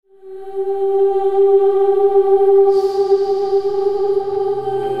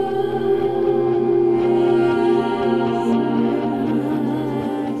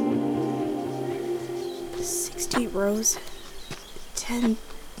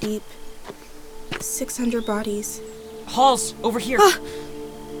deep. 600 bodies. Halls, over here.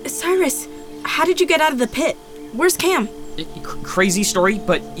 Cyrus, how did you get out of the pit? Where's Cam? Crazy story,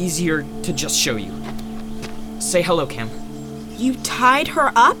 but easier to just show you. Say hello, Cam. You tied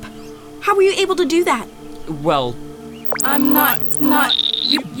her up? How were you able to do that? Well... I'm not,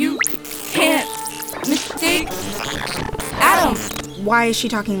 you can't mistake Adam. Why is she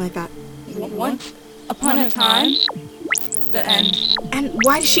talking like that? Once upon a time, the end. And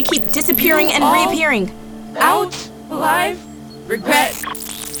why does she keep disappearing and reappearing? Out, alive, regret.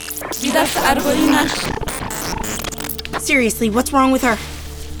 Vida sa arbolinas. Seriously, what's wrong with her?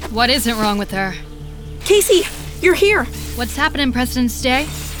 What isn't wrong with her? Casey, you're here. What's happening, President's Day?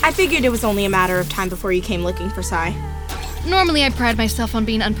 I figured it was only a matter of time before you came looking for Sai. Normally I pride myself on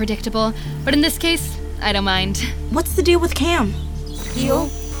being unpredictable, but in this case, I don't mind. What's the deal with Cam? Deal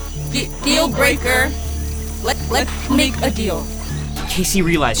breaker. Let's make a deal. Casey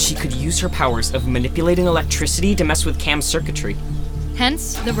realized she could use her powers of manipulating electricity to mess with Cam's circuitry.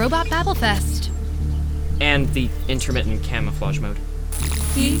 Hence, the Robot Babelfest. And the intermittent camouflage mode.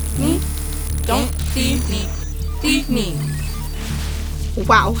 See me? Don't see me. See me.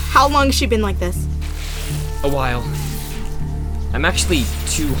 Wow, how long has she been like this? A while. I'm actually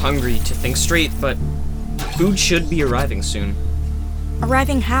too hungry to think straight, but food should be arriving soon.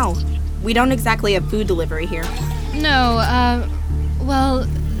 Arriving how? We don't exactly have food delivery here. No, well,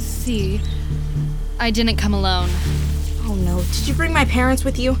 see. I didn't come alone. Oh no, did you bring my parents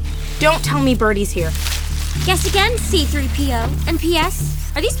with you? Don't tell me Birdie's here. Guess again, C3PO. And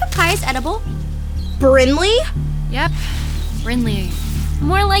P.S., are these papayas edible? Brinley? Yep, Brinley.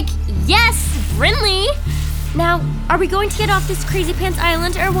 More like, yes, Brinley! Now, are we going to get off this Crazy Pants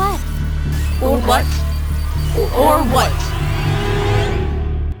Island or what? Or what? Or what?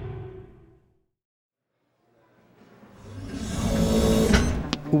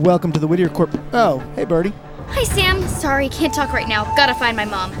 Welcome to the Whittier Corp. Oh, hey, Birdie. Hi, Sam. Sorry, can't talk right now. Gotta find my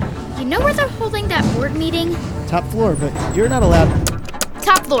mom. You know where they're holding that board meeting? Top floor, but you're not allowed.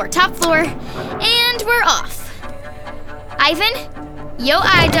 Top floor. And we're off. Ivan? Yo,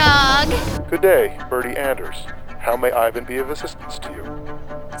 iDog. Good day, Birdie Anders. How may Ivan be of assistance to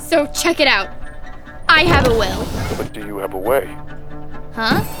you? So check it out. I have a will. But do you have a way?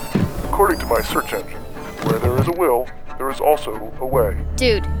 Huh? According to my search engine, where there is a will, there is also a way.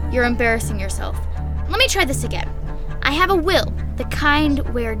 Dude, you're embarrassing yourself. Let me try this again. I have a will, the kind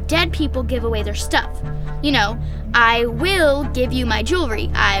where dead people give away their stuff. You know, I will give you my jewelry.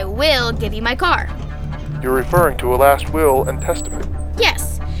 I will give you my car. You're referring to a last will and testament.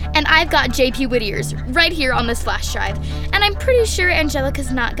 Yes, and I've got JP Whittier's right here on this flash drive, and I'm pretty sure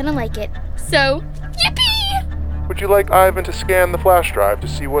Angelica's not gonna like it. So, yippee! Would you like Ivan to scan the flash drive to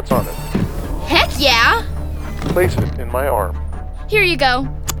see what's on it? Heck yeah! Place it in my arm. Here you go.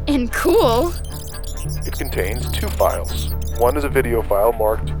 And cool. It contains 2 files. One is a video file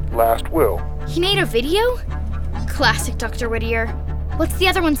marked Last Will. He made a video? Classic Dr. Whittier. What's the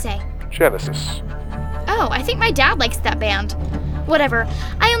other one say? Genesis. Oh, I think my dad likes that band. Whatever,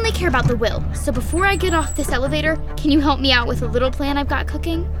 I only care about the will, so before I get off this elevator, can you help me out with a little plan I've got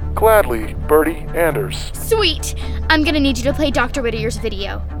cooking? Gladly, Birdie Anders. Sweet! I'm gonna need you to play Dr. Whittier's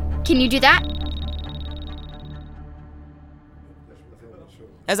video. Can you do that?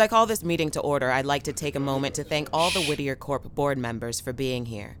 As I call this meeting to order, I'd like to take a moment to thank all the Whittier Corp board members for being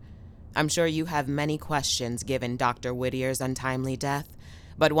here. I'm sure you have many questions given Dr. Whittier's untimely death,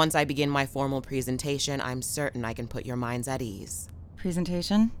 but once I begin my formal presentation, I'm certain I can put your minds at ease.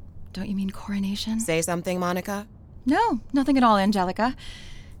 Presentation? Don't you mean coronation? Say something, Monica? No, nothing at all, Angelica.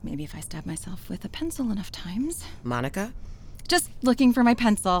 Maybe if I stab myself with a pencil enough times. Monica? Just looking for my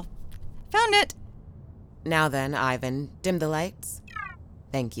pencil. Found it! Now then, Ivan, dim the lights.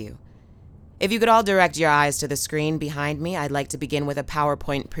 Thank you. If you could all direct your eyes to the screen behind me, I'd like to begin with a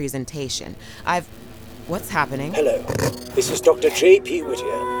PowerPoint presentation. What's happening? Hello. This is Dr. J.P.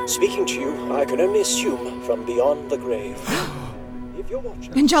 Whittier. Speaking to you, I can only assume from beyond the grave. If you're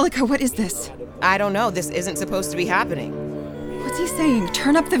watching... Angelica, what is this? I don't know. This isn't supposed to be happening. What's he saying?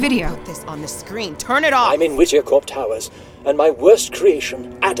 Turn up the video. Put this on the screen. Turn it off! I'm in Whittier Corp Towers, and my worst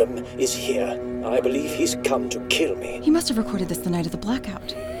creation, Adam, is here. I believe he's come to kill me. He must have recorded this the night of the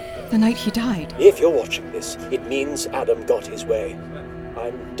blackout. The night he died. If you're watching this, it means Adam got his way.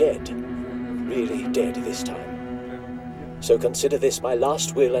 I'm dead. Really dead this time. So consider this my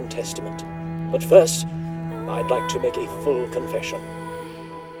last will and testament. But first, I'd like to make a full confession.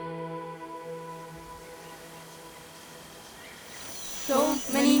 So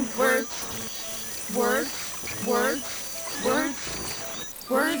many words.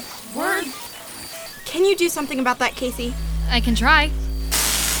 Can you do something about that, Casey? I can try.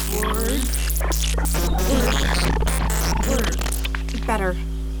 Better.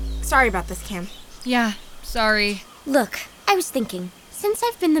 Sorry about this, Cam. Yeah, sorry. Look, I was thinking, since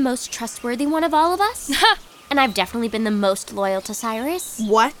I've been the most trustworthy one of all of us, and I've definitely been the most loyal to Cyrus.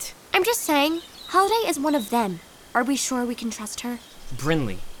 What? I'm just saying, Holiday is one of them. Are we sure we can trust her?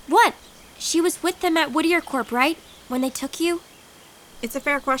 Brinley. What? She was with them at Whittier Corp, right? When they took you? It's a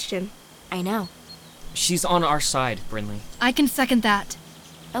fair question. I know. She's on our side, Brinley. I can second that.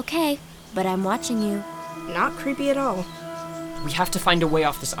 Okay, but I'm watching you. Not creepy at all. We have to find a way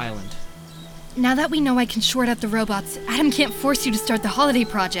off this island. Now that we know I can short out the robots, Adam can't force you to start the holiday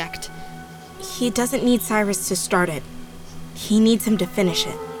project. He doesn't need Cyrus to start it. He needs him to finish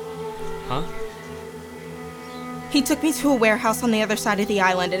it. Huh? He took me to a warehouse on the other side of the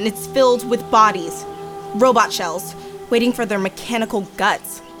island, and it's filled with bodies. Robot shells, waiting for their mechanical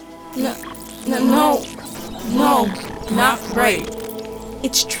guts. No, not right.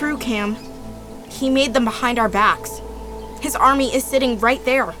 It's true, Cam. He made them behind our backs. His army is sitting right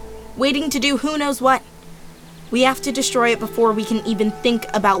there, waiting to do who knows what. We have to destroy it before we can even think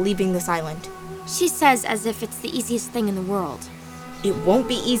about leaving this island. She says as if it's the easiest thing in the world. It won't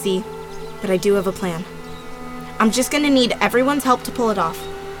be easy, but I do have a plan. I'm just gonna need everyone's help to pull it off.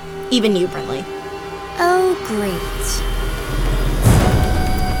 Even you, Brinley. Oh, great.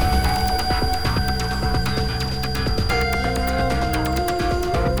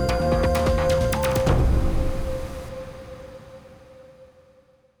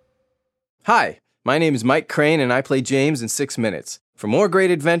 Hi, my name is Mike Crane and I play James in 6 Minutes. For more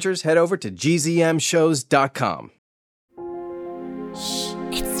great adventures, head over to gzmshows.com. Shh,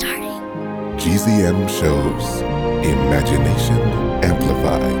 it's starting. GZM Shows. Imagination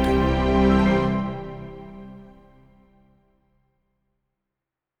Amplified.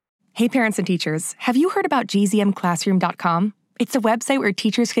 Hey parents and teachers, have you heard about gzmclassroom.com? It's a website where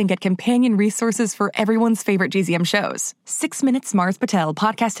teachers can get companion resources for everyone's favorite GZM shows. 6 Minutes, Mars Patel,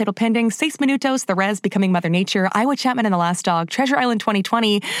 Podcast Title Pending, 6 Minutos, The Res, Becoming Mother Nature, Iowa Chapman and the Last Dog, Treasure Island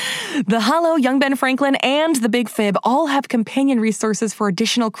 2020, The Hollow, Young Ben Franklin, and The Big Fib all have companion resources for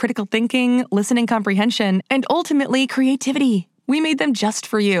additional critical thinking, listening comprehension, and ultimately creativity. We made them just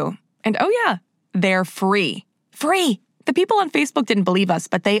for you. And oh yeah, they're free. Free! The people on Facebook didn't believe us,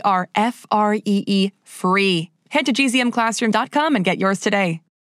 but they are free. Head to gzmclassroom.com and get yours today.